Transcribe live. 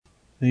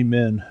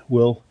Amen.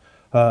 Well,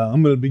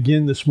 I'm going to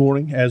begin this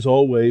morning, as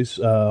always,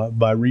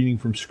 by reading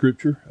from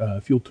Scripture.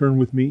 If you'll turn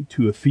with me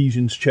to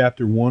Ephesians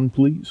chapter 1,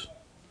 please.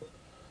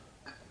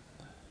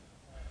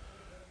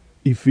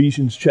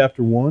 Ephesians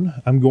chapter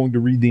 1. I'm going to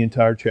read the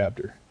entire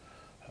chapter.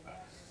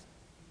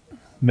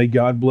 May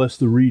God bless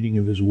the reading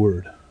of His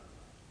Word.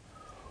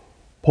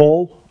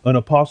 Paul, an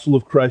apostle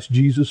of Christ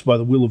Jesus by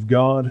the will of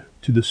God,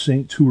 to the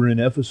saints who are in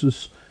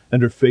Ephesus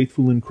and are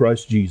faithful in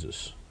Christ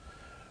Jesus.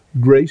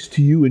 Grace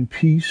to you and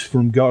peace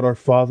from God our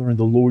Father and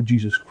the Lord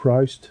Jesus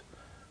Christ.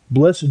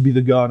 Blessed be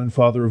the God and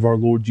Father of our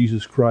Lord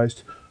Jesus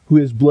Christ, who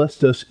has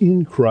blessed us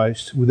in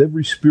Christ with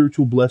every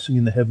spiritual blessing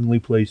in the heavenly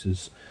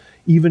places,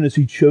 even as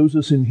He chose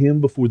us in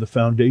Him before the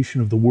foundation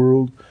of the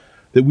world,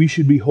 that we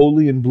should be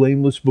holy and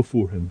blameless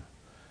before Him.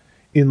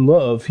 In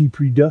love, He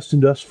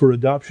predestined us for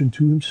adoption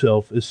to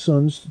Himself as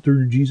sons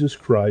through Jesus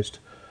Christ,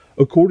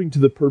 according to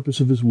the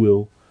purpose of His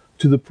will,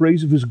 to the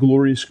praise of His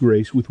glorious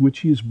grace with which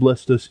He has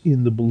blessed us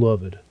in the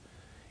Beloved.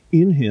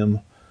 In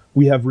Him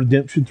we have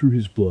redemption through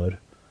His blood,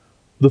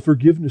 the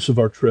forgiveness of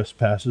our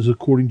trespasses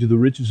according to the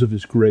riches of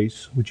His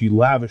grace, which He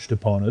lavished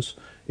upon us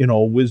in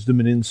all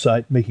wisdom and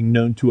insight, making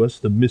known to us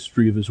the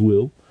mystery of His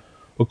will,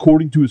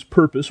 according to His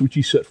purpose, which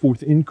He set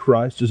forth in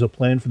Christ as a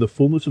plan for the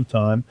fullness of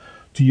time,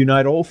 to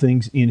unite all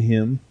things in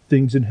Him,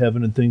 things in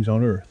heaven and things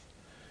on earth.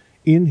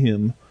 In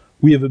Him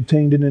we have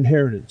obtained an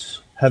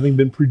inheritance, having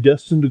been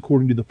predestined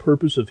according to the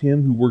purpose of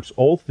Him who works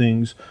all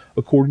things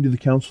according to the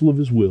counsel of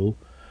His will,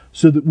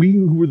 so that we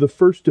who were the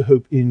first to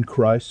hope in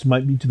Christ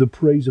might be to the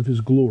praise of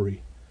His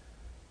glory.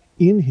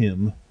 In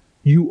Him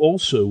you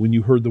also, when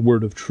you heard the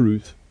word of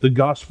truth, the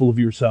gospel of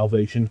your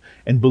salvation,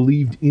 and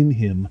believed in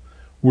Him,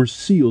 were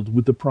sealed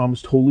with the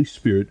promised Holy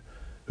Spirit,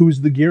 who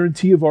is the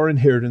guarantee of our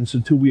inheritance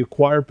until we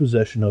acquire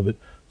possession of it,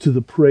 to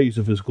the praise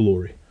of His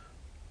glory.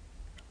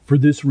 For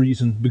this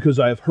reason, because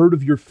I have heard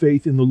of your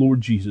faith in the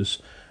Lord Jesus,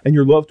 and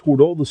your love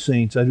toward all the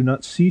saints, I do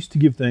not cease to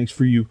give thanks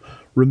for you,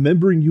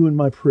 remembering you in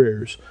my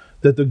prayers,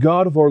 that the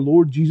God of our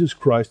Lord Jesus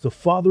Christ, the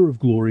Father of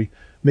glory,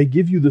 may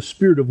give you the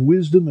spirit of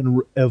wisdom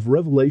and of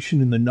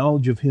revelation in the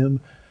knowledge of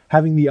Him,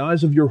 having the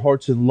eyes of your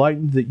hearts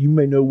enlightened, that you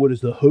may know what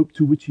is the hope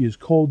to which He has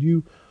called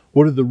you,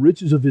 what are the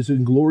riches of His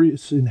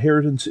inglorious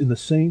inheritance in the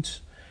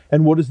saints,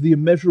 and what is the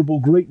immeasurable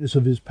greatness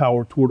of His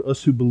power toward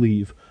us who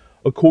believe,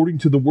 according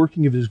to the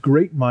working of His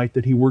great might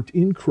that He worked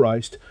in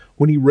Christ,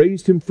 when He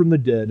raised Him from the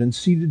dead and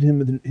seated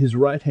Him at His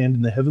right hand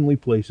in the heavenly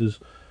places,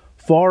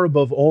 far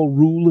above all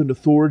rule and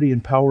authority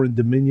and power and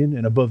dominion,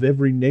 and above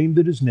every name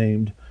that is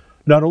named,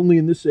 not only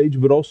in this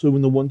age but also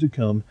in the one to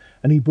come.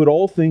 And He put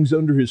all things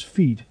under His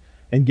feet,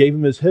 and gave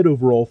Him as head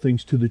over all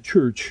things to the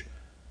church,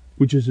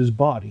 which is His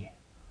body,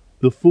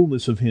 the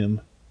fullness of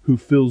Him who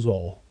fills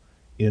all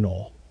in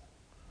all.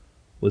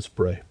 Let's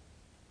pray.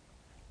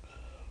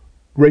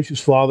 Gracious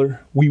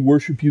Father, we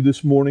worship you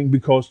this morning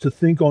because to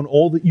think on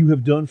all that you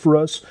have done for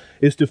us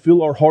is to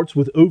fill our hearts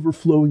with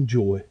overflowing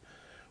joy.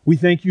 We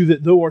thank you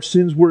that though our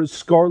sins were as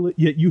scarlet,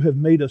 yet you have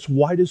made us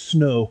white as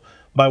snow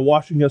by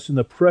washing us in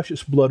the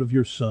precious blood of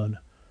your Son,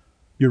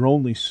 your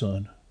only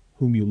Son,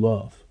 whom you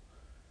love.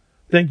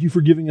 Thank you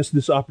for giving us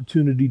this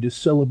opportunity to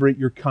celebrate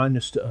your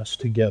kindness to us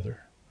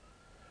together.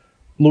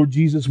 Lord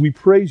Jesus, we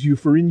praise you,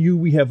 for in you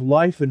we have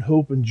life and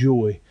hope and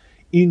joy.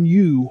 In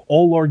you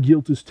all our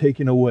guilt is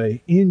taken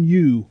away. In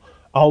you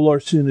all our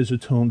sin is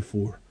atoned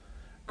for.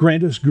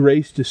 Grant us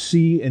grace to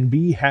see and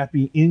be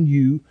happy in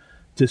you,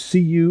 to see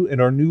you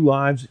and our new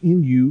lives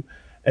in you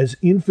as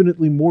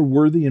infinitely more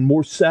worthy and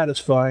more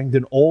satisfying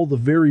than all the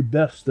very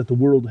best that the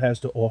world has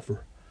to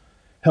offer.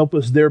 Help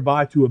us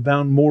thereby to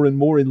abound more and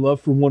more in love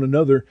for one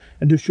another,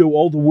 and to show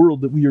all the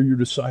world that we are your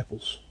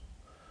disciples.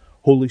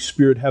 Holy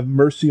Spirit, have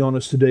mercy on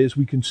us today as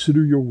we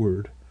consider your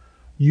word.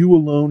 You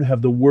alone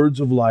have the words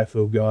of life,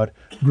 O God.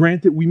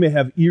 Grant that we may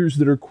have ears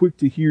that are quick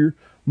to hear,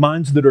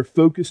 minds that are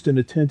focused and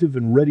attentive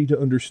and ready to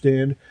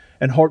understand,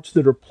 and hearts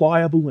that are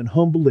pliable and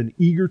humble and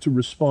eager to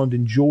respond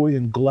in joy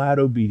and glad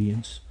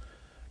obedience.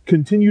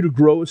 Continue to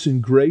grow us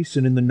in grace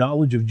and in the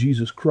knowledge of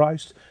Jesus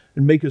Christ,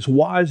 and make us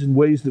wise in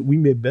ways that we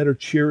may better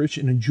cherish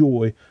and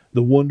enjoy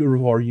the wonder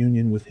of our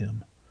union with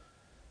Him.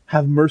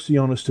 Have mercy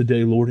on us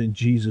today, Lord, in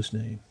Jesus'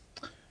 name.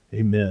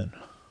 Amen.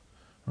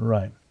 All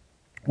right.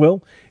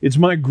 Well, it's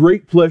my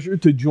great pleasure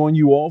to join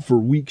you all for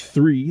week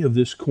 3 of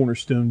this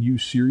Cornerstone U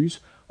series.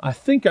 I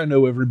think I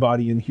know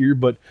everybody in here,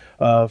 but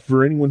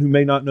for anyone who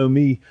may not know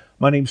me,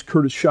 my name's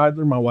Curtis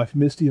Scheidler. My wife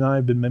Misty and I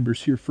have been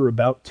members here for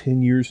about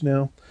 10 years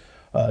now.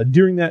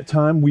 During that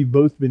time, we've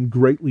both been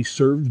greatly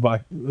served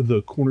by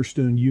the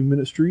Cornerstone U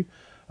ministry.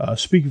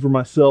 Speaking for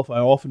myself, I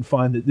often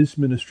find that this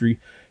ministry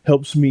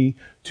helps me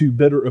to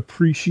better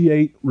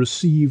appreciate,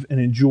 receive, and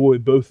enjoy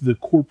both the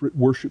corporate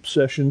worship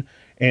session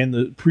and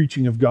the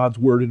preaching of God's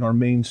Word in our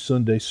main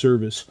Sunday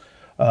service.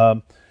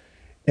 And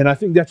I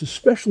think that's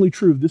especially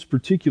true of this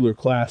particular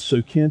class.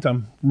 So, Kent,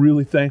 I'm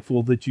really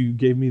thankful that you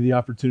gave me the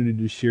opportunity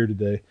to share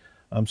today.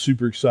 I'm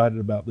super excited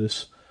about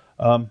this.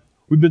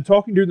 We've been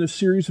talking during this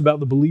series about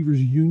the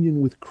believer's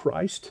union with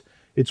Christ.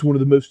 It's one of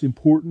the most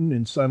important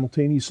and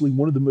simultaneously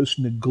one of the most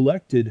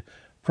neglected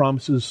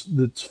promises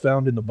that's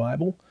found in the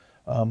Bible.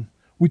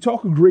 We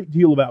talk a great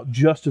deal about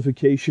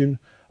justification,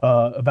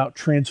 about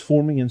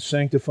transforming and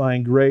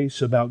sanctifying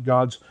grace, about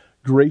God's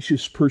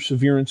gracious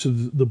perseverance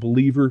of the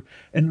believer,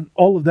 and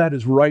all of that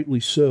is rightly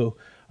so.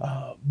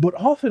 But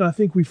often I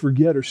think we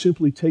forget or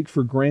simply take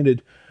for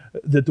granted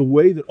that the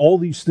way that all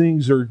these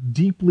things are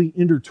deeply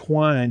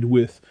intertwined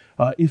with,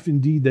 if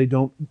indeed they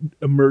don't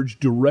emerge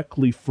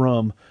directly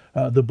from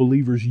the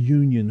believer's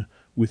union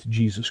with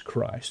Jesus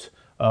Christ.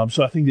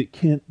 So I think that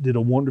Kent did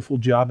a wonderful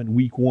job in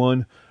week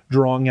 1,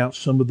 drawing out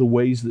some of the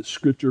ways that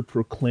Scripture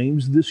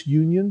proclaims this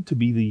union to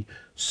be the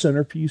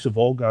centerpiece of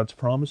all God's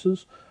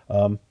promises.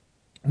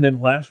 And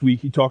then last week,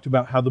 he talked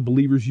about how the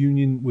believer's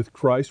union with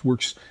Christ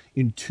works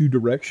in 2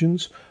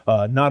 directions.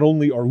 Not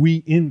only are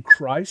we in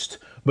Christ,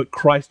 but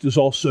Christ is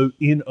also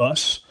in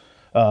us,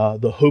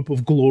 the hope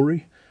of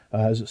glory,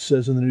 as it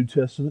says in the New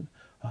Testament.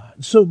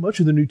 So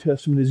much of the New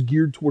Testament is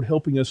geared toward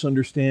helping us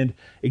understand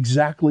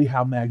exactly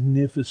how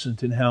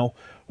magnificent and how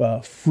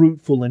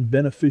fruitful and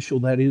beneficial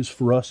that is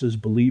for us as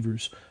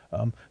believers.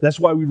 That's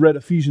why we read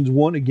Ephesians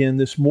 1 again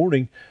this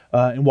morning,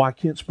 and why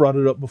Kent's brought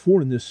it up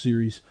before in this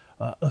series.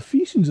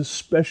 Ephesians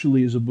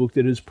especially is a book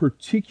that is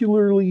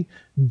particularly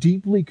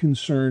deeply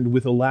concerned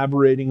with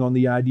elaborating on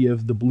the idea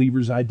of the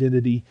believer's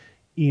identity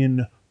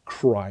in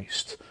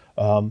Christ.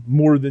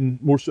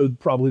 More so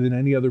probably than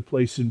any other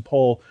place in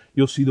Paul,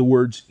 you'll see the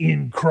words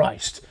 "in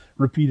Christ"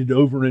 repeated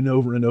over and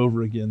over and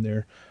over again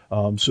there.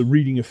 So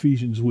reading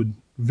Ephesians would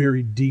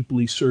very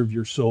deeply serve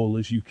your soul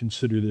as you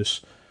consider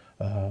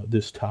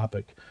this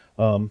topic.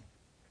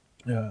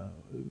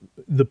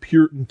 The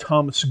Puritan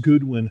Thomas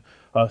Goodwin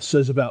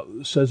says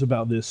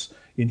about this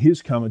in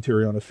his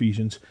commentary on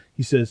Ephesians.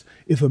 He says,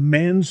 "If a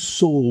man's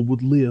soul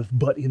would live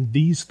but in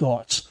these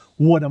thoughts,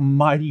 what a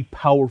mighty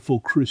powerful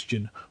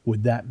Christian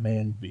would that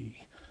man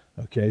be?"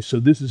 Okay, so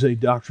this is a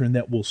doctrine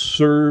that will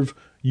serve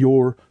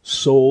your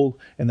soul,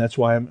 and that's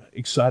why I'm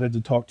excited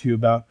to talk to you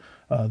about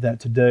that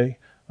today.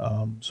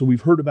 So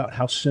we've heard about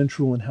how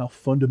central and how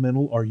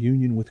fundamental our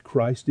union with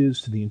Christ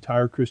is to the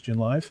entire Christian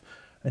life.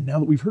 And now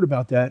that we've heard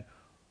about that,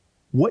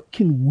 what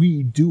can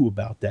we do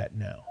about that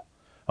now?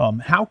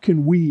 How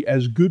can we,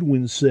 as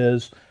Goodwin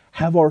says,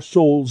 have our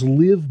souls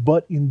live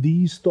but in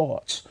these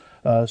thoughts,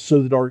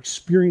 so that our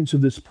experience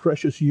of this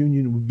precious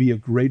union would be a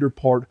greater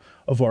part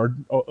of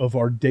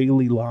our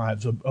daily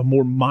lives, a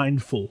more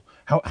mindful?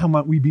 How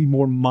might we be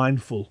more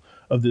mindful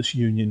of this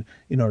union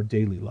in our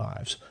daily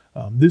lives?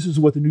 This is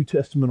what the New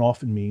Testament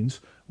often means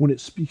when it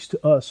speaks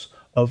to us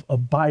of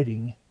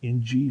abiding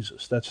in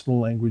Jesus. That's the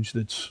language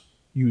that's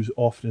used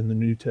often in the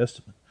New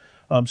Testament.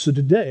 So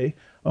today,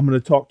 I'm going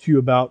to talk to you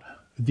about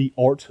the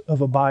art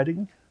of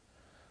abiding,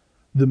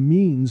 the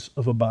means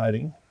of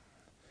abiding,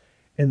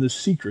 and the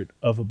secret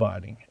of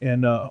abiding.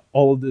 And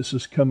all of this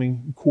is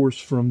coming, of course,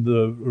 from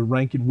the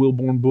Rankin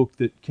Wilbourn book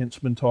that Kent's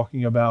been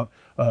talking about,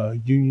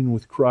 Union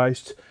with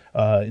Christ.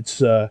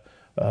 It's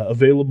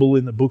available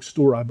in the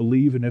bookstore, I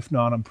believe, and if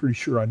not, I'm pretty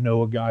sure I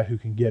know a guy who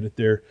can get it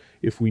there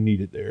if we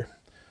need it there.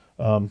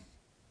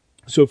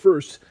 So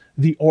first,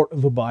 the art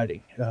of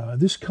abiding.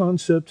 This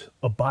concept,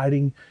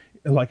 abiding,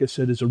 like I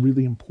said, is a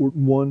really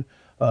important one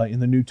in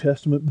the New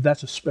Testament, but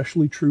that's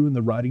especially true in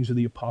the writings of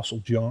the Apostle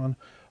John.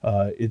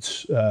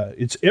 It's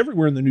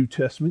everywhere in the New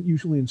Testament,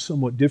 usually in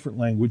somewhat different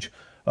language,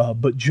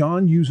 but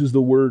John uses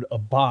the word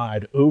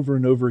abide over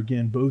and over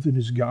again, both in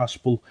his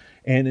gospel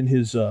and in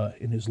his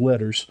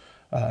letters.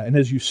 And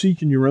as you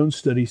seek in your own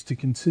studies to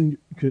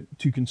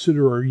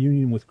consider our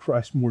union with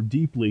Christ more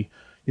deeply,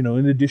 in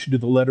addition to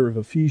the letter of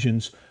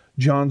Ephesians,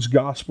 John's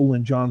gospel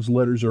and John's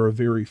letters are a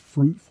very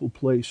fruitful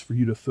place for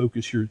you to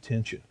focus your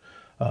attention.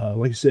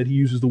 Like I said, he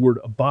uses the word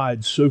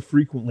abide so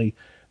frequently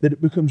that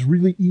it becomes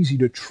really easy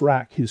to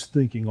track his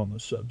thinking on the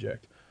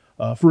subject.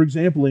 For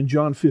example, in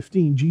John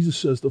 15, Jesus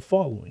says the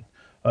following.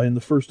 In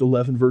the first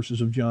 11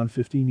 verses of John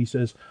 15, he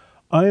says,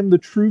 "I am the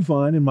true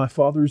vine, and my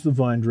Father is the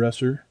vine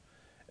dresser.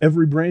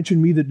 Every branch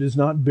in me that does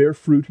not bear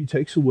fruit, he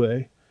takes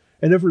away.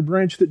 And every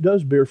branch that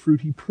does bear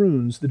fruit, he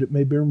prunes, that it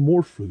may bear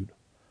more fruit.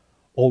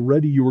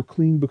 Already you are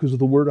clean because of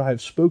the word I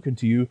have spoken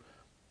to you.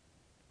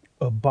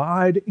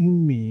 Abide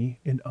in me,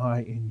 and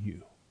I in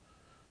you.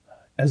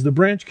 As the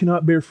branch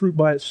cannot bear fruit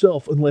by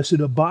itself unless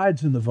it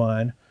abides in the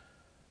vine,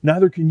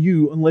 neither can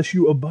you unless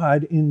you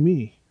abide in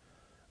me.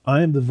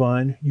 I am the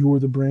vine, you are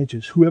the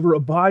branches. Whoever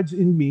abides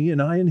in me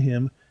and I in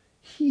him,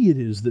 he it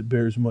is that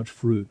bears much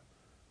fruit.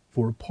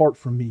 For apart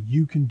from me,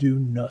 you can do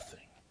nothing.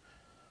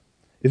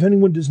 If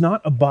anyone does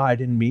not abide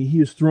in me, he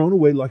is thrown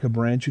away like a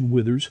branch and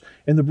withers,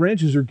 and the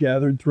branches are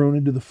gathered, thrown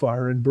into the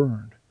fire, and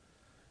burned.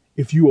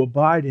 If you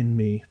abide in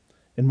me,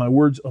 and my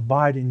words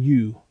abide in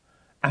you,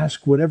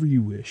 ask whatever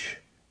you wish,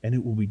 and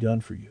it will be done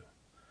for you.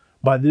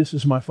 By this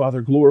is my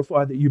Father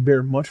glorified, that you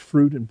bear much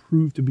fruit and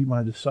prove to be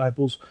my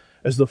disciples.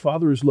 As the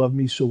Father has loved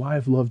me, so I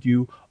have loved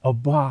you.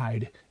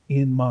 Abide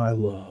in my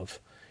love.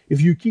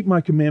 If you keep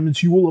my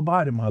commandments, you will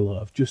abide in my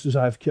love, just as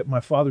I have kept my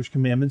Father's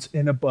commandments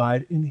and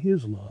abide in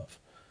his love.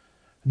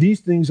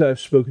 These things I have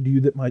spoken to you,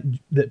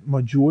 that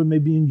my joy may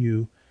be in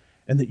you,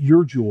 and that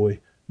your joy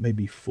may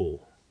be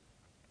full."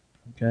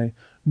 Okay?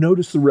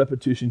 Notice the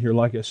repetition here,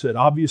 like I said.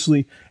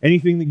 Obviously,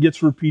 anything that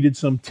gets repeated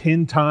some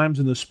 10 times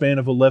in the span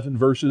of 11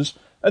 verses,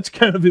 that's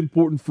kind of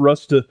important for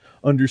us to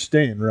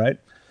understand, right?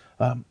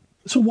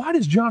 So why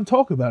does John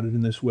talk about it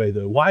in this way,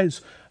 though? Why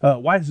is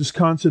this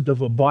concept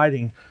of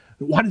abiding,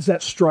 why does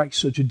that strike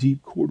such a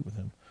deep chord with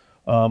him?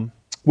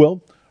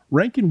 Well,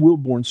 Rankin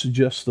Wilbourne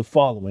suggests the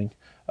following.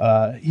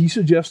 He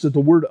suggests that the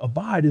word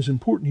abide is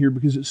important here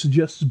because it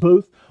suggests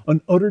both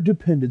an utter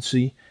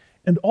dependency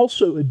and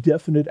also a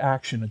definite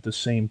action at the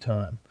same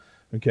time.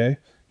 Okay?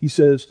 He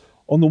says,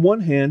 on the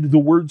one hand, the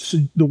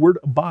word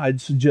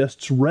abide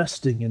suggests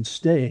resting and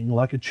staying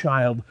like a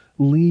child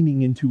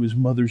leaning into his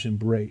mother's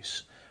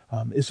embrace.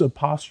 It's a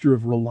posture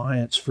of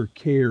reliance for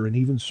care and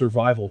even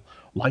survival,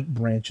 like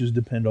branches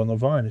depend on the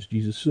vine, as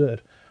Jesus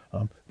said.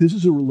 This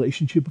is a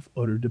relationship of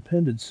utter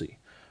dependency.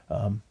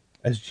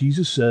 As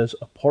Jesus says,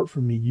 apart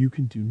from me, you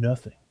can do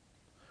nothing.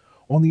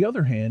 On the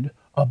other hand,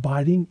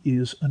 abiding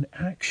is an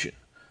action.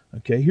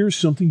 Okay, here's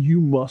something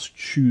you must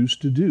choose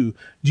to do.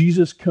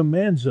 Jesus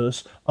commands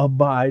us,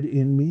 abide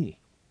in me.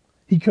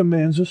 He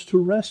commands us to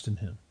rest in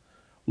him.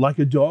 Like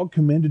a dog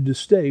commanded to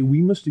stay,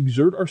 we must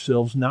exert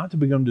ourselves not to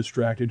become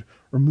distracted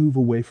or move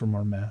away from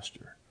our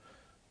master.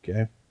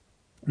 Okay?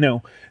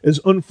 Now, as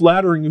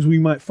unflattering as we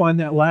might find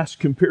that last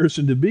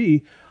comparison to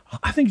be,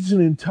 I think it's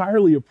an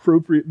entirely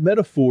appropriate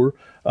metaphor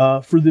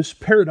for this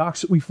paradox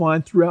that we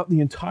find throughout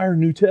the entire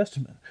New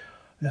Testament.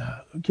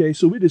 Okay,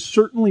 so it is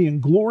certainly and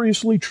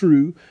gloriously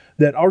true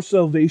that our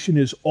salvation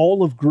is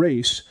all of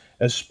grace,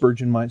 as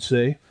Spurgeon might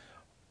say,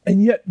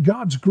 and yet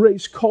God's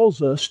grace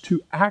calls us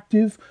to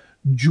active,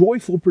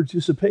 joyful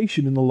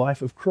participation in the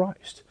life of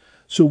Christ.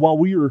 So while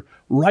we are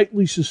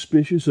rightly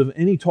suspicious of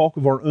any talk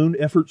of our own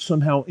efforts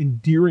somehow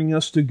endearing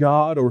us to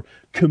God or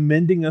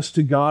commending us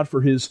to God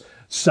for his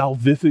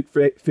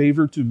salvific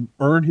favor to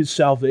earn his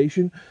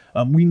salvation,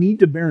 we need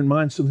to bear in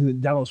mind something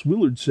that Dallas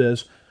Willard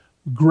says: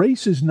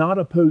 grace is not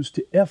opposed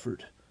to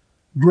effort.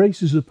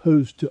 Grace is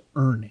opposed to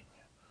earning.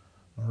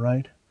 All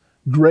right?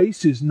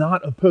 Grace is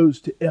not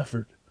opposed to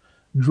effort.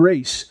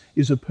 Grace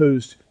is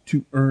opposed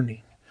to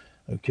earning.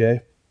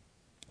 Okay?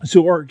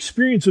 So our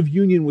experience of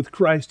union with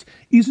Christ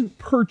isn't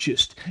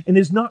purchased and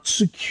is not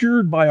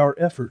secured by our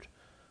effort,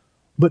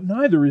 but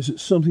neither is it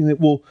something that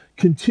will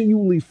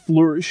continually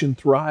flourish and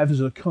thrive as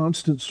a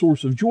constant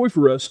source of joy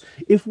for us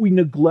if we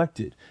neglect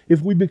it,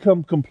 if we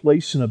become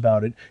complacent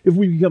about it, if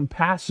we become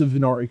passive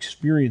in our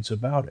experience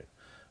about it.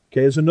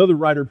 Okay, as another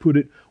writer put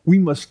it, we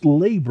must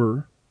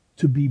labor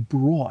to be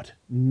brought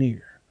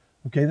near.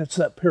 Okay, that's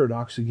that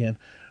paradox again.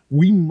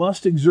 We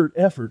must exert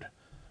effort,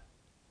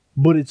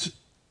 but it's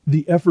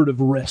the effort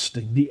of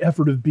resting, the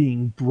effort of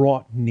being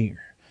brought near.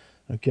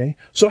 Okay?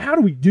 So how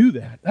do we do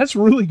that? That's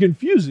really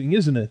confusing,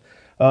 isn't it?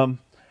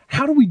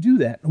 How do we do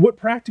that? What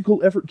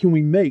practical effort can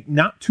we make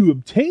not to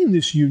obtain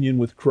this union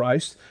with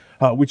Christ,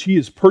 which he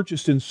has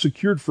purchased and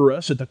secured for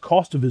us at the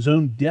cost of his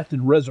own death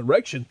and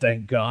resurrection,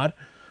 thank God?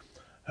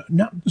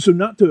 Not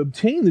to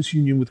obtain this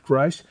union with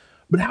Christ,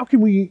 but how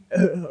can we,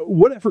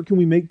 what effort can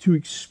we make to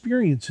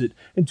experience it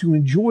and to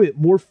enjoy it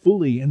more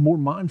fully and more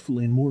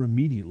mindfully and more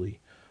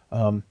immediately?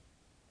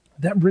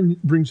 That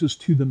brings us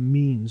to the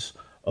means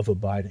of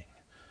abiding,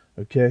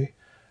 okay?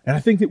 And I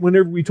think that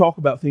whenever we talk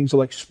about things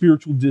like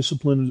spiritual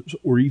disciplines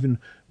or even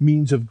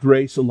means of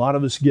grace, a lot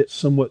of us get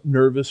somewhat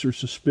nervous or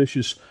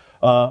suspicious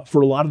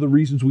for a lot of the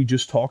reasons we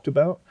just talked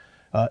about.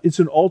 It's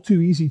an all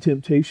too easy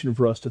temptation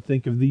for us to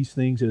think of these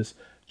things as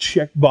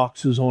check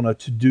boxes on a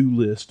to-do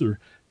list or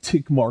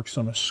tick marks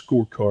on a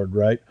scorecard,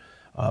 right?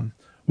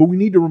 But we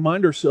need to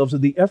remind ourselves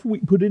that the effort we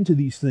put into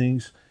these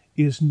things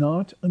is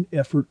not an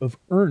effort of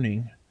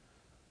earning,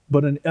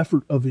 but an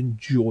effort of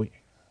enjoying,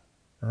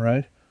 all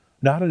right?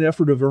 Not an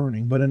effort of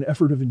earning, but an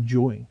effort of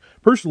enjoying.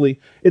 Personally,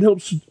 it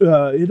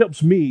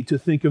helps me to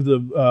think of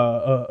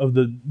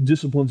the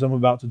disciplines I'm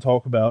about to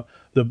talk about,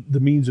 the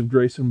means of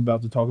grace I'm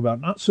about to talk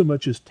about, not so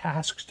much as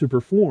tasks to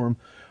perform,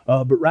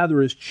 but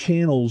rather as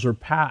channels or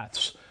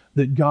paths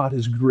that God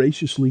has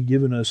graciously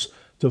given us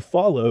to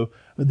follow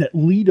that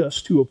lead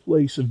us to a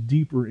place of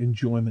deeper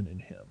enjoyment in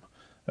him.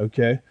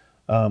 Okay?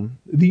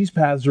 These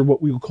paths are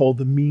what we will call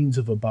the means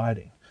of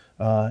abiding.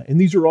 And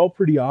these are all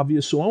pretty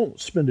obvious, so I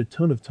won't spend a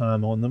ton of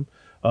time on them.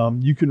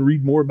 You can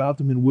read more about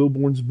them in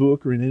Wilbourne's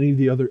book or in any of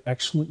the other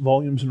excellent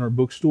volumes in our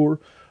bookstore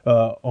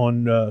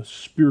on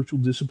spiritual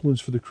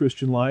disciplines for the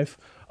Christian life.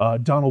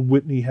 Donald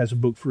Whitney has a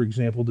book, for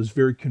example, that's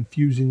very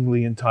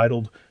confusingly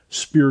entitled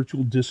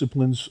Spiritual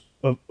Disciplines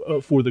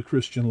for the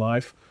Christian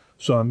Life.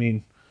 So, I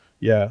mean,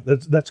 yeah,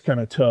 that's kind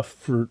of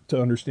tough to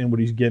understand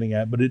what he's getting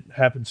at, but it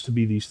happens to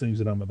be these things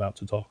that I'm about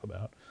to talk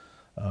about.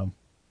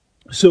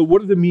 So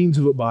what are the means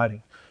of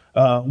abiding?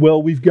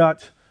 Well, we've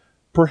got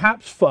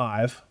perhaps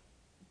 5,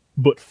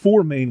 but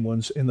 4 main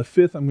ones, and the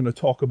 5th I'm going to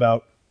talk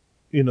about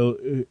in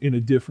a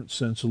different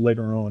sense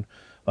later on.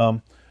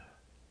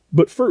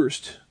 But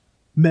first,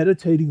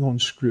 meditating on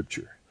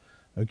Scripture.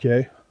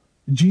 Okay,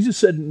 Jesus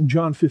said in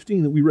John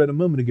 15 that we read a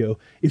moment ago,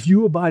 "If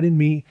you abide in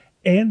me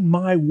and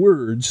my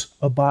words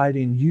abide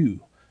in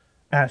you,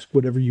 ask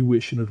whatever you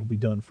wish and it'll be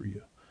done for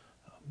you."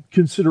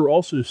 Consider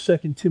also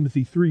 2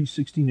 Timothy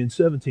 3:16 and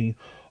 17.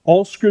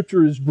 All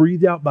Scripture is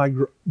breathed out by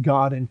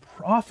God and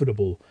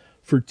profitable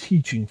for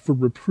teaching, for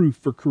reproof,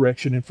 for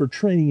correction, and for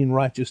training in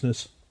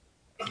righteousness,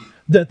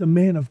 that the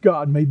man of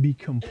God may be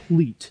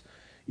complete,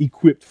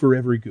 equipped for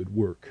every good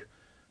work.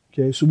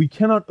 Okay, so we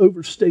cannot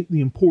overstate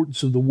the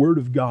importance of the Word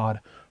of God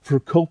for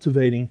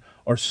cultivating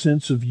our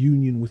sense of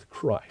union with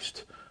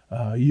Christ.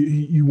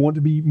 You want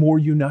to be more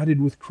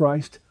united with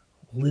Christ?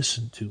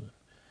 Listen to Him.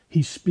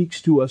 He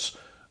speaks to us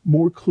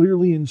more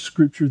clearly in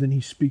Scripture than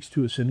He speaks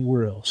to us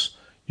anywhere else.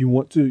 You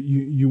want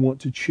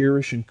to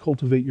cherish and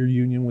cultivate your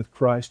union with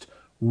Christ?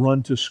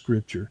 Run to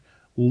Scripture.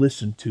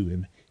 Listen to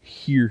Him.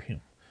 Hear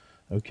Him.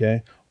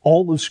 Okay?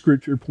 All of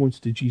Scripture points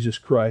to Jesus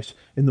Christ,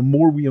 and the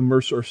more we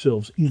immerse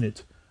ourselves in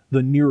it,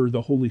 the nearer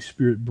the Holy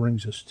Spirit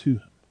brings us to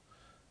Him.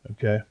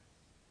 Okay?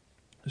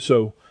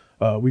 So,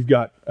 we've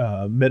got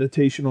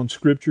meditation on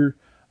Scripture.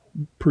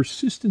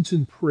 Persistence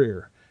in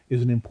prayer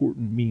is an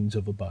important means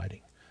of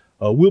abiding.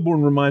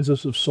 Wilborn reminds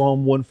us of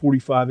Psalm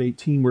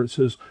 145:18, where it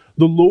says,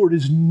 "The Lord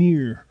is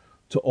near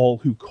to all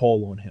who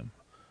call on Him."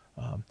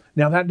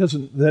 Now,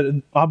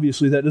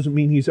 obviously that doesn't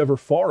mean He's ever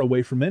far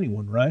away from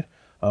anyone, right?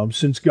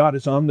 Since God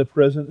is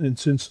omnipresent and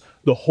since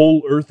the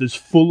whole earth is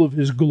full of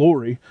His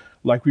glory,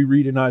 like we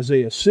read in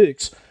Isaiah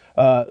 6,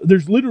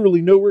 there's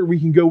literally nowhere we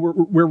can go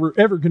where we're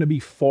ever going to be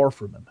far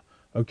from Him.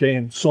 Okay,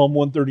 and Psalm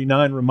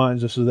 139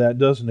 reminds us of that,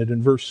 doesn't it?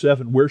 In verse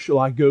 7, "Where shall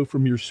I go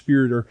from your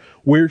spirit, or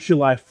where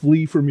shall I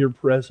flee from your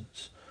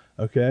presence?"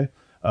 Okay,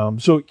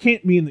 so it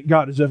can't mean that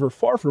God is ever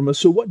far from us.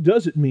 So what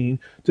does it mean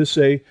to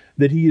say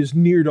that He is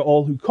near to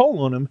all who call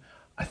on Him?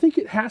 I think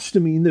it has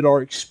to mean that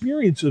our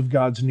experience of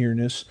God's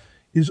nearness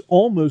is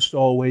almost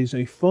always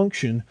a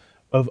function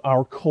of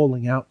our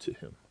calling out to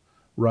Him,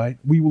 right?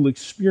 We will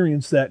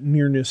experience that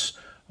nearness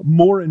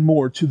more and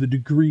more to the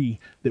degree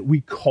that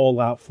we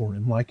call out for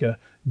Him, like a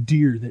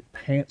deer that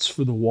pants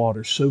for the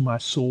water, so my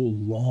soul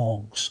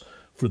longs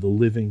for the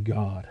living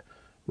God,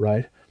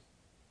 right?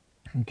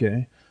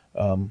 Okay.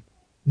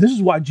 This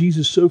is why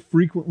Jesus so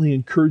frequently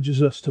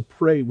encourages us to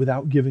pray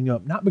without giving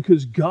up, not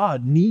because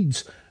God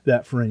needs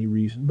that for any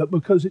reason, but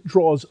because it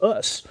draws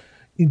us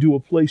into a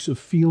place of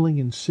feeling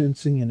and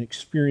sensing and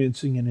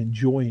experiencing and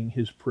enjoying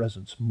His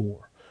presence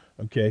more.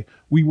 Okay,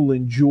 we will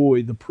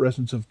enjoy the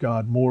presence of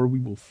God more. We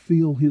will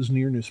feel His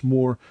nearness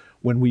more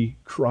when we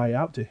cry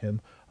out to Him.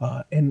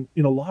 And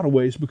in a lot of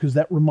ways, because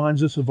that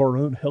reminds us of our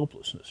own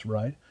helplessness,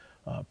 right?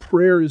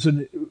 Prayer is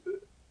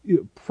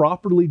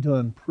properly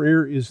done.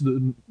 Prayer is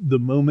the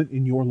moment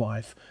in your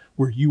life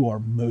where you are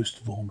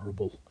most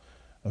vulnerable.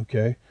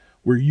 Okay,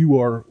 where you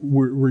are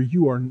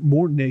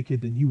more naked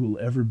than you will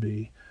ever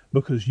be,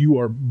 because you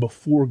are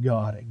before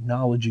God,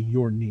 acknowledging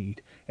your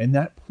need, and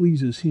that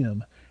pleases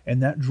Him. And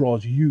that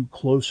draws you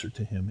closer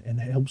to Him and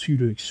helps you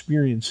to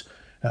experience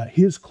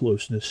His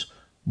closeness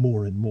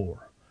more and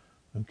more.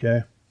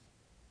 Okay?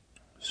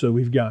 So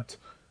we've got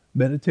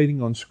meditating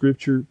on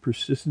Scripture,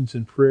 persistence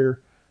in prayer.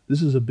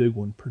 This is a big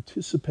one.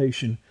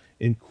 Participation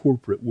in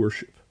corporate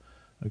worship.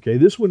 Okay,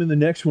 this one and the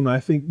next one, I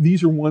think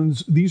these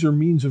are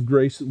means of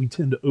grace that we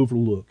tend to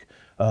overlook,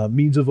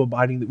 means of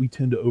abiding that we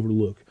tend to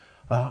overlook.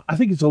 I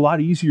think it's a lot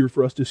easier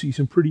for us to see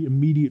some pretty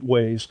immediate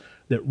ways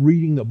that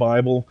reading the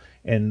Bible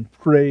and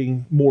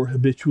praying more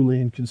habitually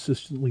and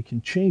consistently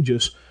can change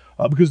us,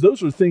 because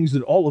those are things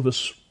that all of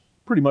us,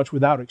 pretty much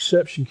without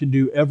exception, can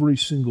do every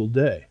single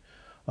day.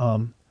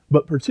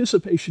 But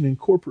participation in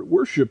corporate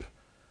worship,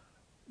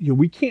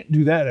 we can't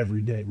do that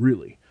every day,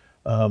 really.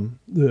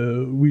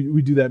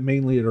 We do that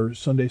mainly at our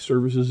Sunday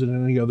services and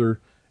any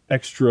other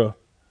extra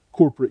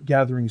corporate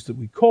gatherings that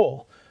we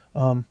call.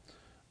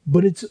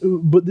 But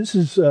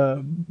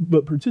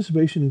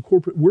participation in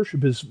corporate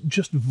worship is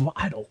just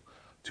vital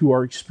to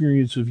our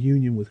experience of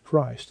union with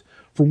Christ.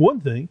 For one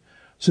thing,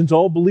 since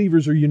all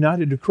believers are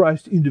united to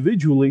Christ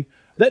individually,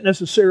 that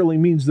necessarily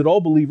means that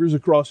all believers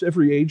across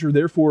every age are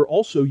therefore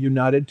also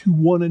united to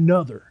one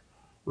another,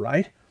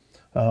 right?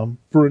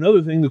 For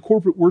another thing, the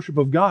corporate worship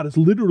of God is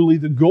literally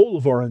the goal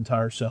of our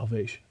entire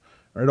salvation.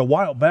 Right, a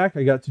while back,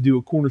 I got to do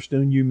a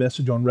Cornerstone U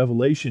message on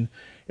Revelation,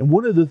 and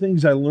one of the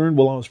things I learned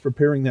while I was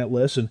preparing that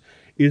lesson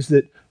is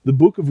that the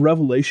book of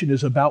Revelation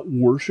is about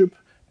worship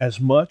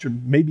as much, or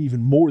maybe even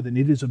more, than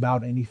it is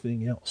about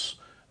anything else.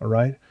 All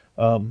right.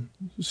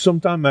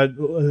 Sometime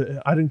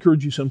I'd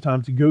encourage you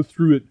sometime to go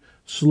through it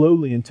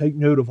slowly and take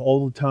note of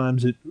all the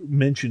times it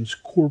mentions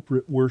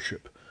corporate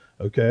worship.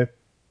 Okay,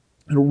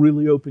 it'll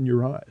really open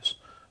your eyes.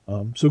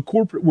 So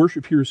corporate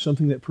worship here is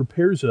something that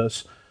prepares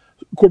us.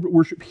 Corporate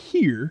worship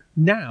here,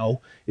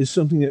 now, is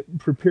something that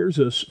prepares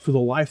us for the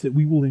life that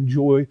we will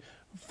enjoy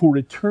for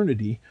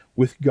eternity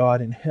with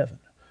God in heaven.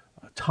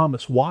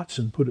 Thomas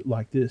Watson put it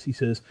like this. He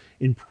says,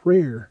 "In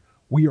prayer,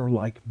 we are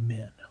like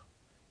men.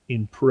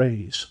 In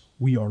praise,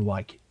 we are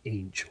like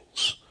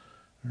angels."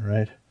 All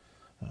right?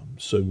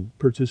 So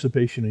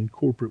participation in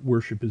corporate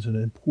worship is an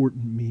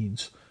important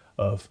means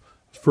of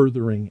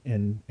furthering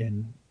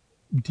and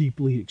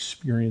deeply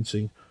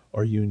experiencing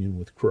our union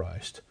with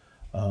Christ.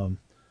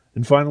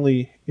 And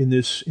finally, in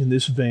this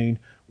vein,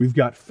 we've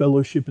got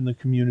fellowship in the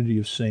community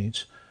of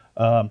saints.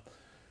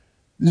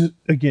 This is,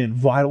 again,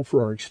 vital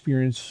for our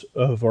experience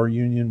of our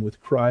union with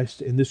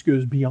Christ, and this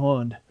goes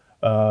beyond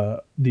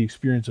the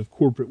experience of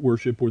corporate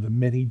worship or the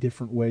many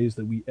different ways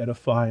that we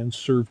edify and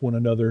serve one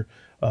another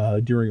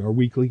during our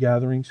weekly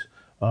gatherings.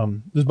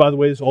 This, by the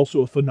way, is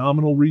also a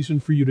phenomenal reason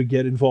for you to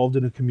get involved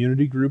in a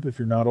community group if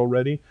you're not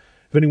already.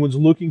 If anyone's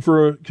looking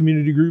for a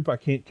community group, I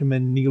can't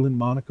commend Neil and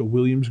Monica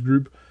Williams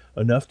group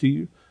enough to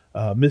you.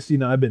 Misty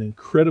and I have been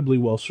incredibly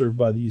well served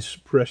by these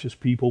precious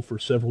people for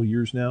several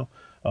years now.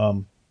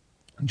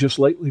 Just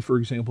lately, for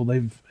example,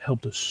 they've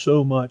helped us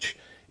so much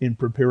in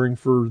preparing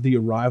for the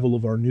arrival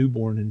of our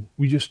newborn, and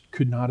we just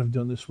could not have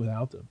done this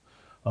without them.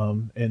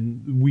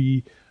 And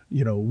we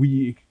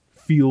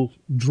feel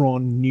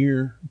drawn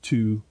near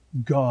to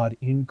God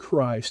in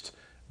Christ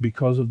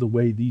because of the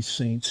way these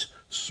saints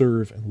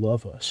serve and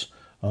love us.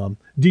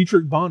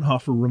 Dietrich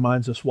Bonhoeffer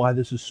reminds us why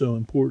this is so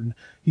important.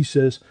 He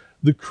says,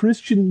 the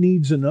Christian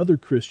needs another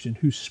Christian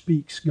who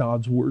speaks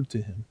God's word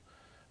to him.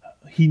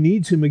 He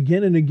needs him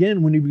again and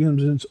again when he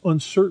becomes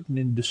uncertain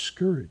and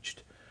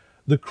discouraged.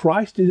 The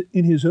Christ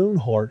in his own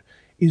heart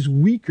is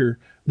weaker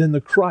than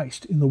the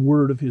Christ in the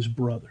word of his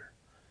brother.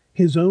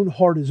 His own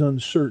heart is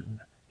uncertain.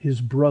 His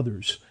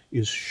brother's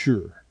is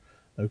sure.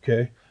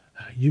 Okay?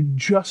 You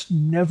just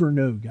never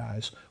know,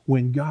 guys,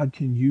 when God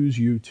can use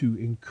you to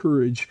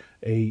encourage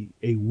a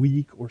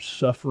weak or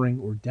suffering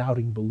or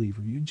doubting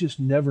believer. You just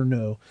never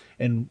know.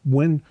 And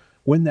when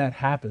that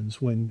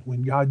happens,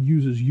 when God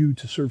uses you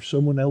to serve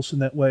someone else in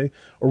that way,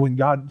 or when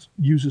God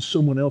uses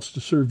someone else to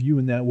serve you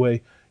in that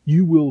way,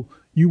 you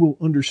will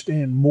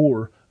understand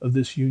more of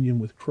this union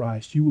with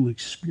Christ. You will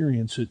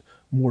experience it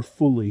more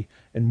fully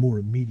and more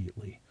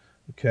immediately.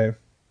 Okay?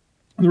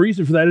 And the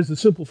reason for that is the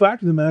simple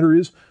fact of the matter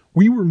is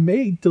we were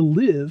made to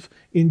live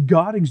in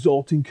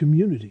God-exalting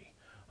community.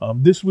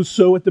 This was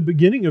so at the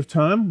beginning of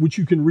time, which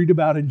you can read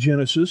about in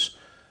Genesis.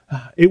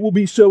 It will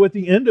be so at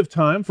the end of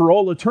time for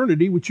all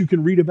eternity, which you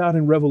can read about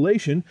in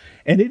Revelation.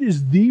 And it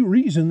is the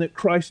reason that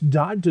Christ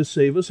died to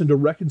save us and to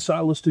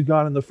reconcile us to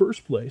God in the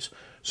first place,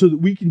 so that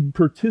we can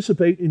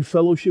participate in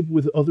fellowship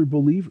with other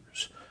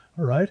believers.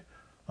 All right?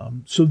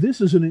 So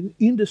this is an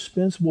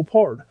indispensable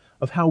part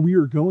of how we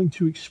are going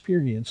to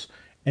experience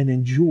and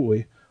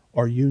enjoy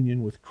our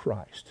union with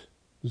Christ.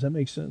 Does that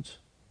make sense?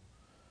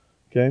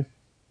 Okay?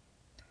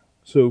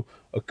 So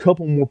a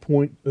couple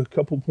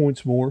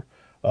points more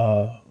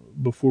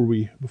before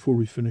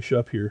we finish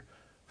up here.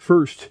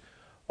 First,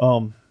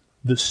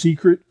 the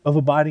secret of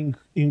abiding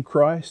in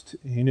Christ,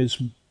 in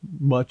as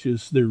much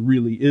as there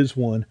really is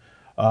one,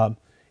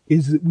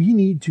 is that we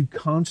need to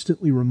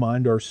constantly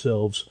remind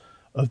ourselves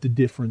of the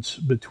difference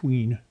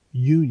between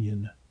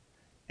union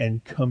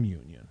and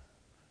communion.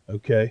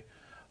 Okay?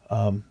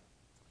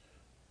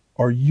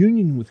 Our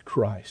union with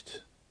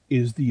Christ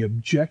is the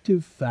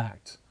objective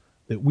fact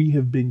that we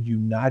have been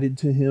united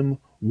to Him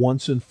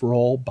once and for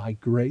all by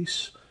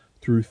grace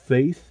through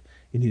faith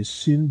in His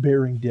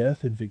sin-bearing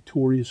death and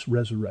victorious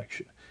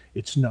resurrection.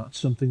 It's not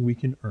something we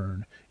can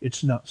earn.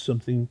 It's not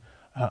something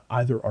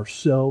either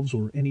ourselves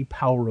or any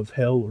power of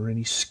hell or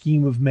any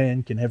scheme of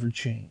man can ever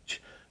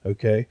change.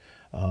 Okay?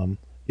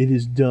 It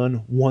is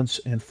done once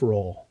and for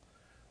all.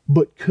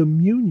 But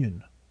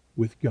communion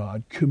with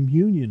God,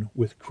 communion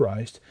with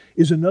Christ,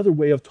 is another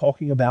way of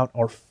talking about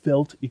our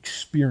felt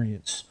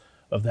experience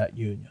of that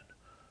union.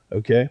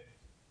 Okay?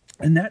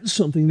 And that's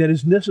something that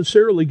is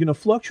necessarily going to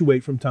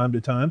fluctuate from time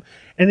to time,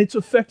 and it's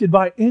affected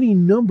by any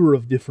number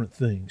of different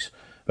things.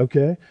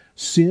 Okay?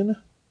 Sin,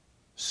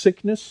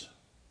 sickness,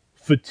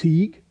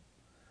 fatigue,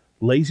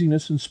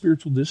 laziness, and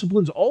spiritual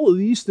disciplines. All of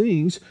these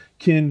things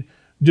can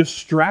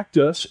distract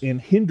us and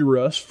hinder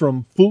us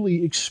from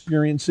fully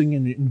experiencing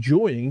and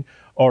enjoying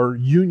our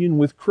union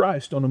with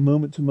Christ on a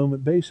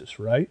moment-to-moment basis,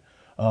 right?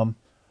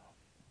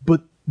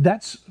 But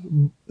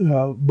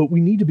we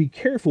need to be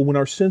careful when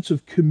our sense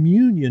of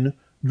communion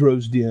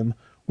grows dim.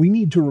 We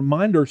need to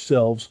remind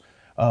ourselves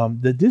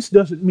that this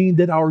doesn't mean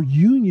that our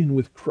union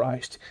with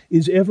Christ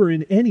is ever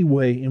in any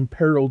way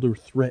imperiled or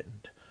threatened.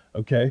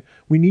 Okay,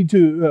 we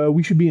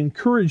should be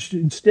encouraged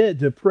instead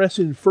to press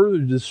in further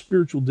to the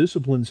spiritual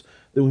disciplines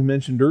that we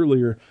mentioned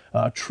earlier,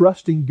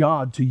 trusting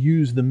God to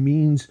use the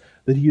means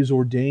that He has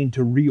ordained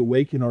to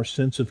reawaken our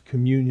sense of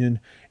communion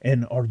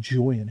and our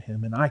joy in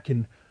Him. And I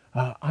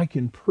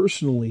can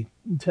personally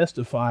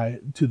testify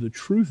to the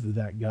truth of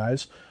that,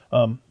 guys.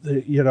 I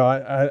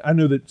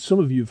know that some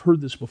of you have heard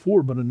this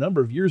before, but a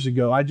number of years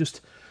ago, I just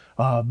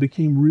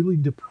became really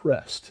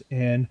depressed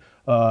and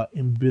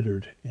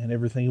embittered and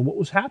everything. And what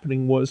was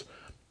happening was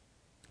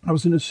I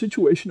was in a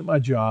situation at my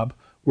job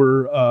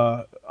where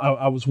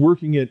I was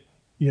working at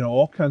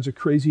all kinds of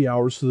crazy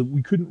hours so that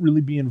we couldn't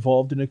really be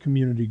involved in a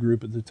community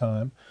group at the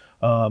time.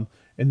 And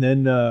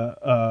then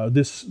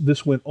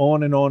this went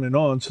on and on and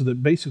on, so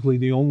that basically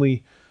the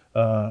only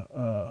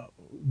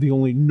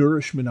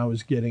nourishment I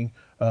was getting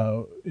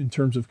in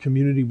terms of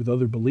community with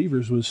other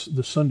believers was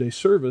the Sunday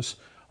service.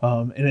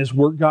 And as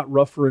work got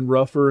rougher and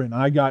rougher, and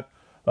I got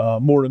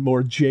more and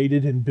more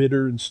jaded and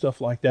bitter and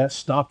stuff like that,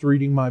 stopped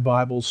reading my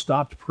Bible,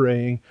 stopped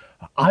praying,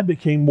 I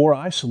became more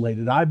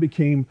isolated. I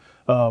became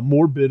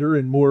more bitter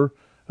and more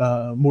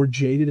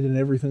jaded and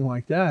everything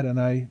like that. And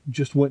I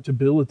just went to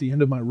Bill at the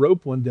end of my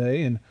rope one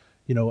day and,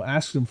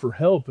 asked him for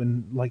help.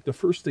 And like the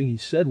first thing he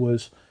said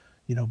was,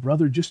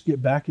 brother, just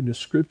get back into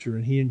Scripture.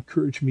 And he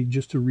encouraged me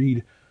just to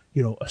read,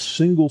 a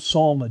single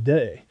psalm a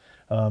day.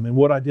 And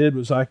what I did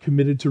was I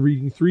committed to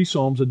reading 3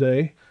 psalms a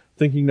day,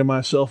 thinking to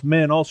myself,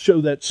 man, I'll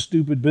show that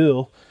stupid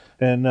Bill.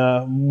 And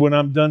when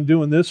I'm done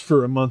doing this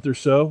for a month or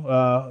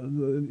so,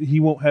 he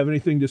won't have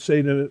anything to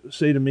say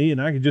to me,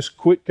 and I can just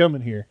quit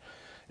coming here.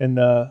 And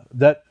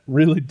that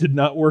really did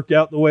not work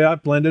out the way I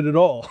planned it at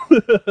all,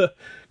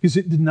 because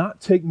it did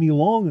not take me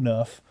long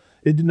enough.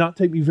 It did not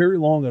take me very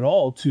long at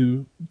all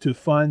to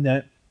find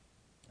that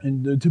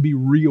and to be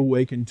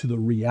reawakened to the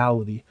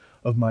reality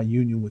of my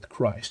union with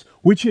Christ,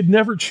 which had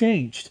never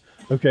changed.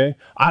 Okay,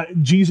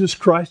 Jesus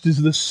Christ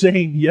is the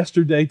same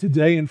yesterday,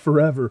 today, and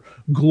forever,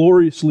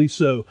 gloriously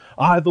so.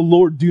 I, the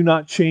Lord, do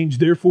not change.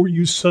 Therefore,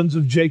 you sons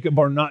of Jacob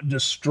are not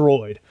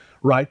destroyed.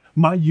 Right?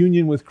 My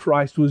union with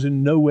Christ was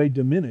in no way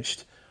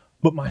diminished,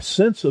 but my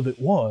sense of it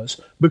was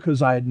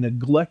because I had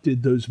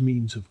neglected those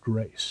means of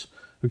grace.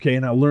 Okay,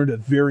 and I learned a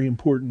very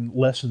important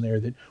lesson there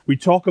that we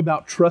talk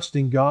about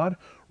trusting God.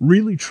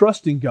 Really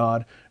trusting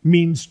God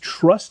means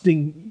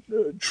trusting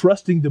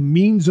the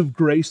means of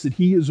grace that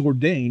He has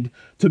ordained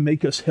to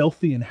make us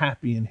healthy and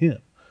happy in Him,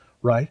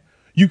 right?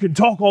 You can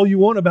talk all you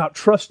want about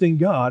trusting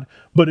God,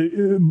 but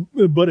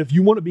if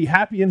you want to be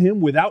happy in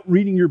Him without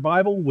reading your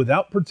Bible,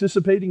 without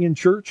participating in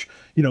church,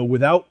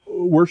 without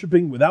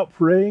worshiping, without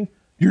praying,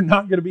 you're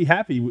not going to be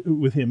happy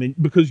with Him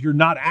because you're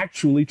not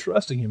actually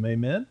trusting Him.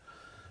 Amen?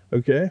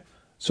 Okay?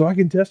 So I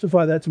can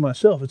testify that to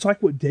myself. It's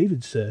like what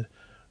David said.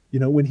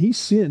 When he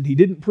sinned, he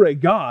didn't pray,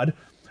 God,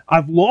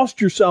 I've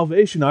lost your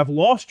salvation. I've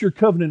lost your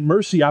covenant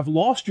mercy. I've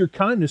lost your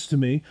kindness to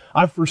me.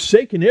 I've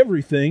forsaken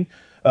everything.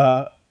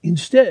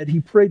 Instead, he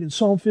prayed in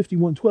Psalm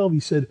 51:12. He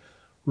said,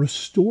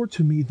 restore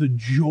to me the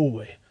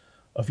joy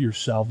of your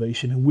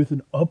salvation, and with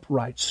an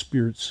upright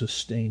spirit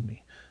sustain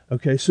me.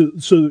 Okay, so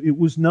it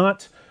was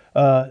not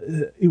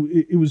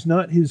it was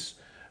not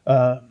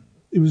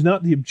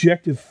the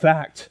objective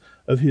fact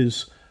of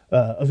his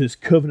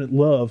covenant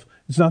love.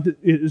 It's not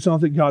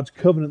that God's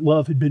covenant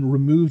love had been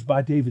removed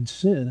by David's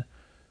sin,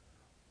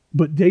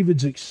 but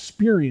David's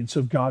experience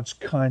of God's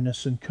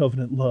kindness and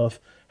covenant love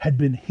had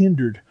been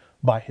hindered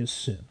by his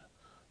sin.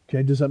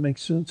 Okay, does that make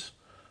sense?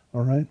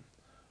 All right.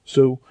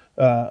 So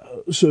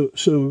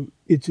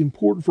it's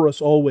important for us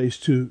always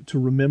to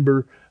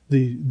remember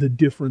the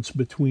difference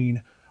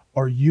between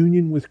our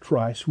union with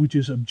Christ, which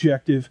is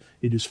objective,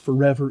 it is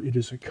forever, it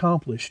is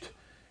accomplished,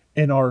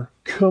 and our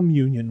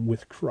communion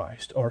with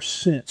Christ, our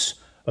sense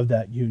of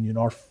that union,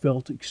 our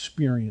felt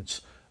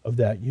experience of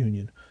that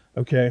union.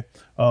 Okay,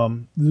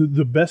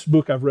 the best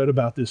book I've read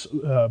about this,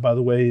 by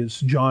the way, is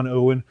John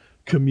Owen,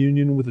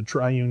 Communion with the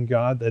Triune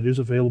God. That is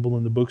available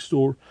in the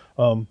bookstore.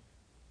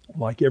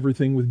 Like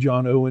everything with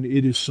John Owen,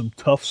 it is some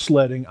tough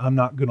sledding. I'm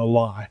not going to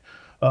lie.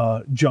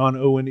 John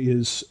Owen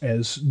is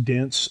as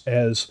dense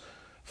as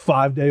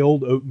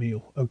 5-day-old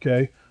oatmeal.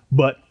 Okay,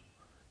 but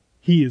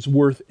he is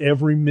worth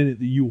every minute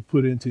that you will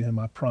put into him,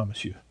 I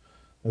promise you.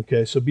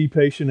 Okay, so be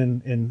patient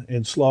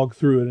and slog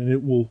through it, and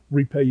it will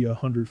repay you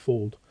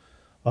 100-fold.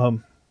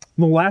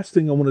 The last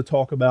thing I want to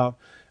talk about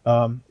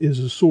is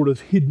a sort of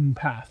hidden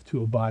path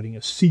to abiding,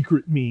 a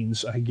secret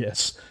means, I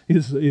guess,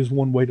 is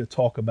one way to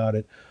talk about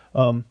it.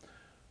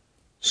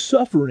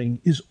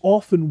 Suffering is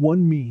often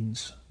one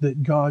means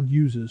that God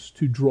uses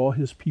to draw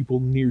His people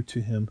near to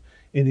Him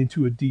and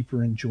into a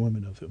deeper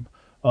enjoyment of Him.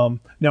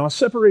 Now, I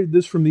separated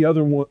this from the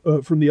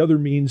other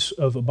means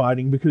of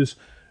abiding because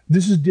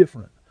this is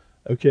different.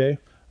 Okay,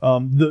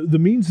 the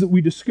means that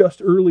we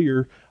discussed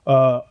earlier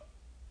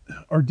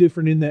are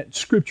different in that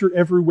Scripture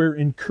everywhere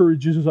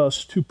encourages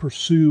us to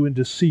pursue and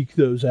to seek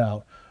those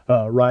out.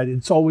 Right?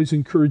 It's always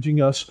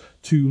encouraging us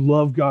to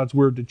love God's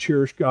Word, to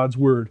cherish God's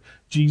Word.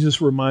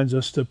 Jesus reminds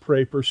us to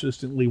pray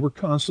persistently. We're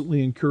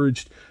constantly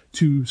encouraged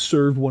to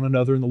serve one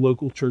another in the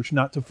local church,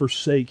 not to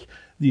forsake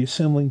the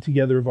assembling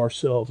together of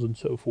ourselves and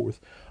so forth.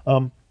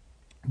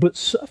 But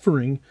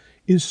suffering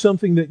is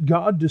something that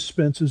God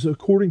dispenses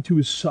according to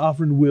His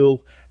sovereign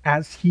will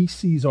as He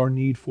sees our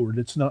need for it.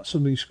 It's not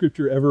something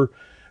Scripture ever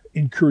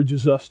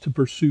encourages us to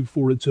pursue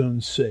for its own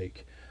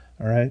sake.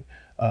 All right?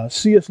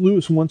 C.S.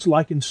 Lewis once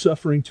likened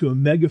suffering to a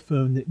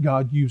megaphone that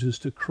God uses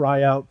to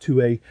cry out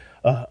to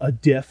a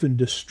deaf and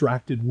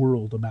distracted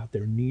world about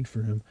their need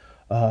for Him.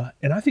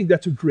 And I think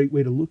that's a great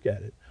way to look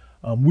at it.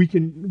 We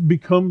can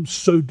become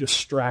so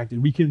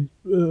distracted. We can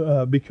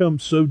become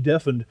so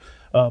deafened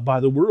by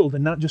the world,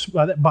 and not just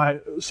by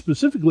that,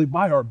 specifically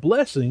by our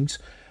blessings,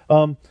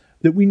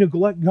 that we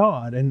neglect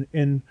God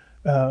and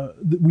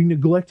that we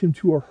neglect Him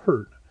to our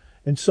hurt.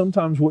 And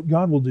sometimes what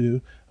God will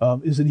do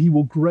is that He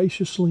will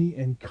graciously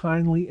and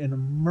kindly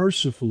and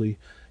mercifully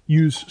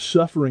use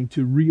suffering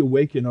to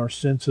reawaken our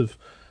sense of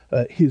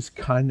His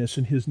kindness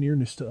and His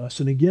nearness to us.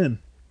 And again,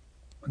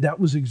 that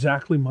was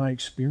exactly my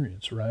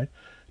experience, right?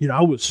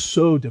 I was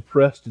so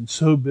depressed and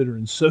so bitter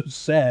and so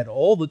sad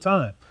all the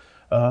time.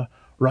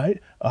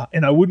 right?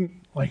 And I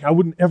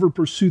wouldn't ever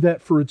pursue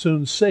that for its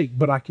own sake,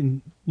 but I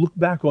can look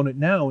back on it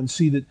now and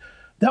see that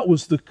that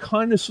was the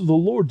kindness of the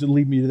Lord to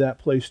lead me to that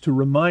place, to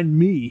remind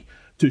me,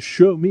 to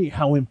show me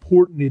how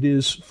important it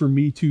is for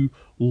me to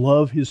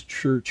love His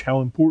church,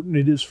 how important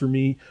it is for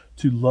me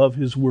to love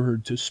His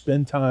word, to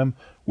spend time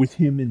with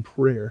Him in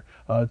prayer,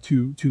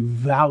 to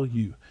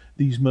value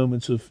these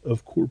moments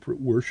of corporate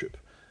worship.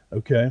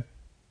 Okay?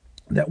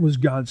 That was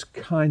God's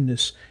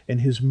kindness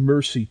and His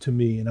mercy to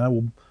me, and I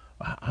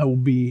will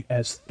be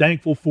as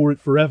thankful for it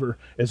forever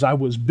as I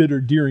was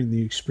bitter during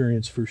the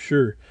experience, for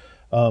sure.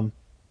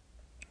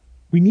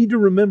 We need to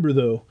remember,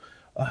 though,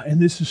 and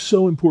this is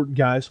so important,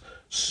 guys,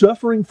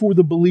 suffering for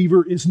the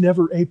believer is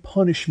never a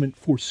punishment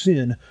for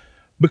sin,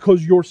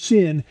 because your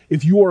sin,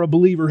 if you are a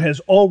believer,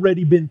 has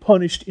already been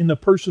punished in the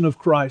person of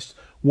Christ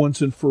once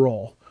and for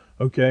all.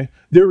 Okay?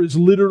 There is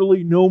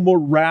literally no more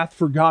wrath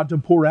for God to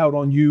pour out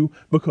on you,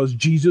 because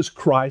Jesus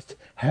Christ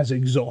has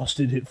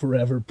exhausted it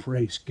forever.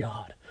 Praise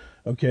God.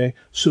 Okay,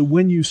 so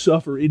when you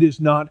suffer, it is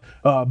not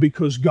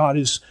because God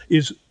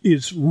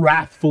is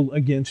wrathful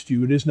against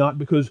you. It is not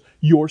because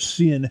your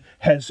sin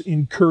has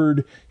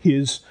incurred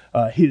His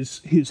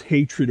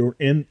hatred or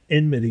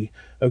enmity.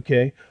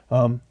 Okay,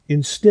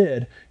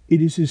 instead,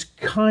 it is His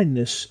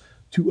kindness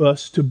to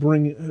us to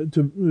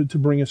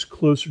bring us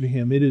closer to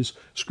Him. It is,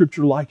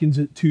 Scripture likens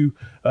it to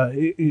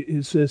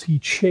it says He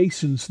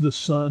chastens the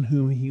son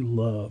whom He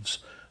loves.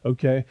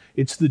 Okay,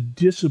 it's the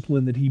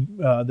discipline that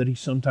he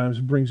sometimes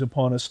brings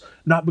upon us,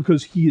 not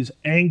because He is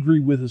angry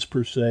with us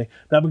per se,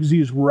 not because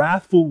He is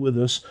wrathful with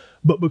us,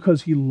 but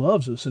because He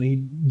loves us and He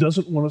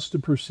doesn't want us to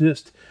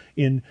persist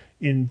in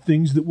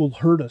things that will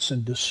hurt us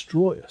and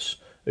destroy us.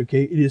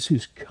 Okay, it is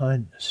His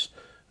kindness.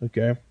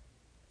 Okay,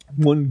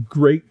 one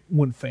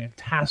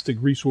fantastic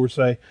resource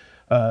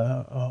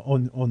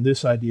on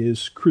this idea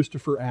is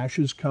Christopher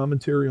Ash's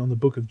commentary on the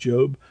Book of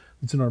Job.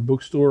 It's in our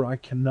bookstore. I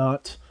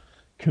cannot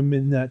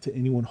commend that to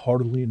anyone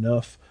heartily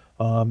enough.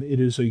 It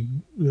is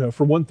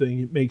for one thing,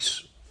 it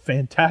makes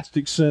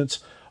fantastic sense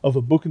of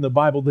a book in the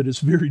Bible that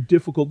is very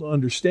difficult to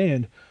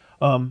understand,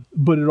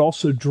 but it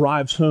also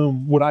drives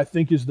home what I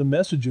think is the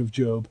message of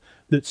Job,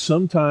 that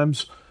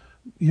sometimes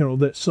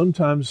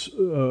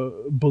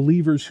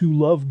believers who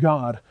love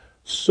God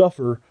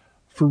suffer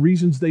for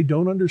reasons they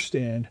don't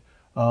understand,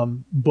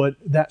 but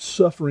that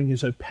suffering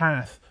is a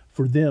path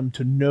for them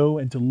to know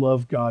and to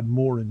love God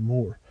more and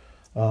more.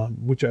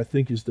 Which I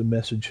think is the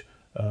message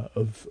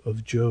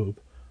of Job.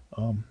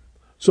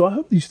 So I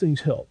hope these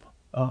things help.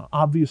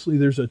 Obviously,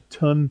 there's a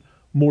ton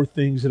more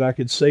things that I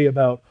could say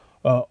about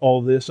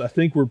all this. I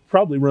think we're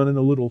probably running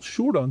a little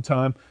short on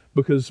time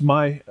because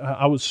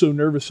I was so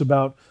nervous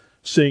about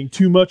saying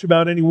too much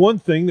about any one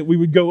thing that we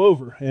would go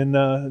over, and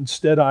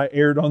instead I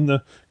erred on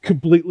the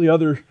completely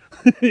other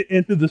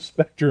end of the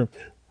spectrum.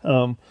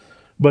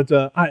 But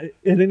at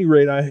any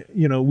rate,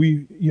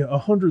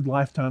 100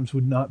 lifetimes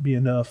would not be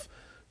enough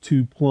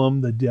to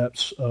plumb the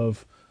depths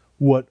of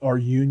what our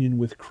union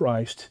with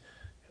Christ,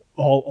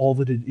 all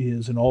that it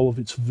is, and all of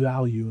its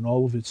value, and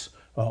all of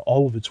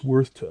its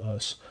worth to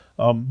us.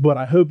 But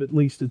I hope at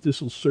least that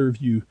this will serve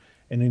you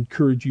and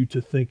encourage you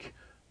to think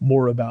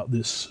more about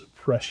this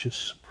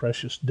precious,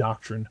 precious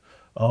doctrine.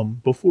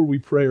 Before we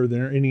pray, are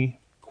there any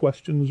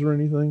questions or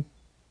anything?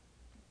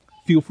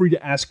 Feel free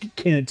to ask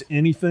Kent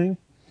anything.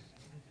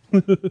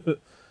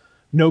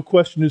 No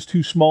question is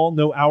too small.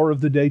 No hour of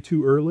the day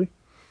too early.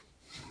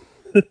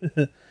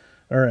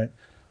 All right,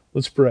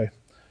 let's pray.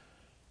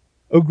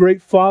 O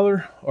great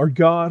Father, our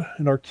God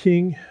and our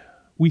King,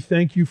 we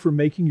thank You for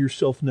making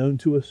Yourself known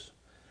to us.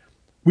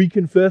 We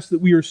confess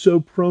that we are so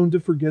prone to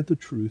forget the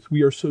truth.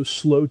 We are so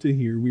slow to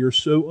hear. We are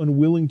so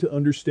unwilling to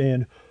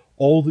understand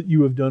all that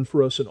You have done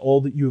for us and all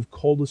that You have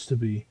called us to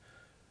be.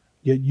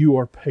 Yet You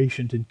are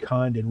patient and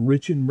kind and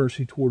rich in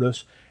mercy toward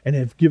us, and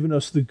have given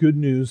us the good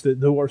news that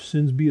though our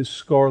sins be as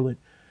scarlet,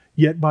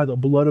 yet by the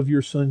blood of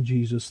Your Son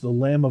Jesus, the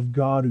Lamb of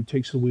God who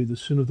takes away the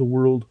sin of the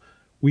world,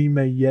 we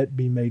may yet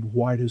be made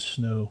white as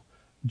snow,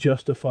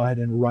 justified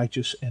and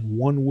righteous and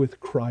one with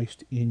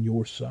Christ in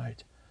Your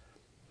sight.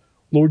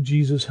 Lord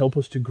Jesus, help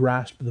us to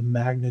grasp the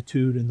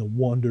magnitude and the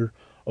wonder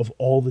of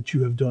all that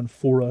You have done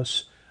for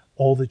us,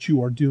 all that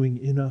You are doing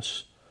in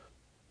us.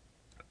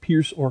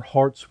 Pierce our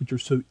hearts, which are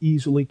so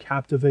easily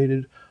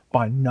captivated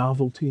by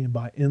novelty and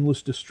by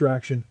endless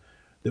distraction,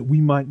 that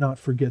we might not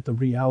forget the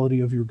reality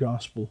of Your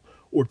gospel,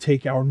 or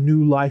take our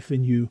new life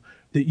in You,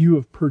 that You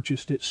have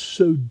purchased at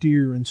so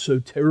dear and so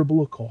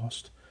terrible a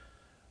cost,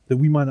 that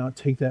we might not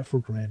take that for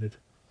granted.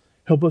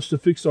 Help us to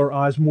fix our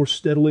eyes more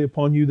steadily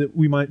upon You, that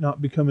we might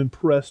not become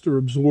impressed or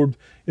absorbed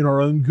in our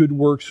own good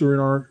works or in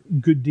our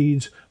good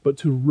deeds, but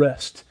to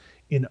rest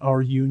in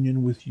our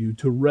union with You,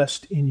 to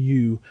rest in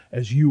You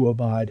as You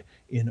abide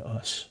in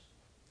us.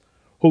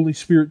 Holy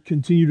Spirit,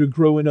 continue to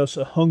grow in us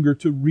a hunger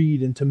to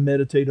read and to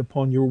meditate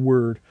upon Your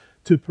word,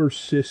 to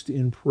persist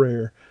in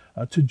prayer,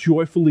 to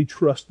joyfully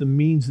trust the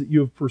means that You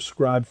have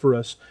prescribed for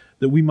us,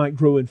 that we might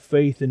grow in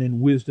faith and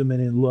in wisdom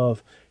and in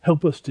love.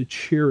 Help us to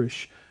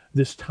cherish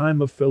this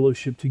time of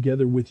fellowship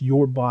together with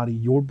Your body,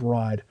 Your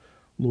bride,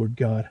 Lord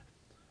God.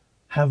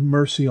 Have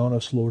mercy on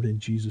us, Lord, in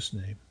Jesus'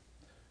 name.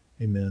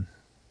 Amen.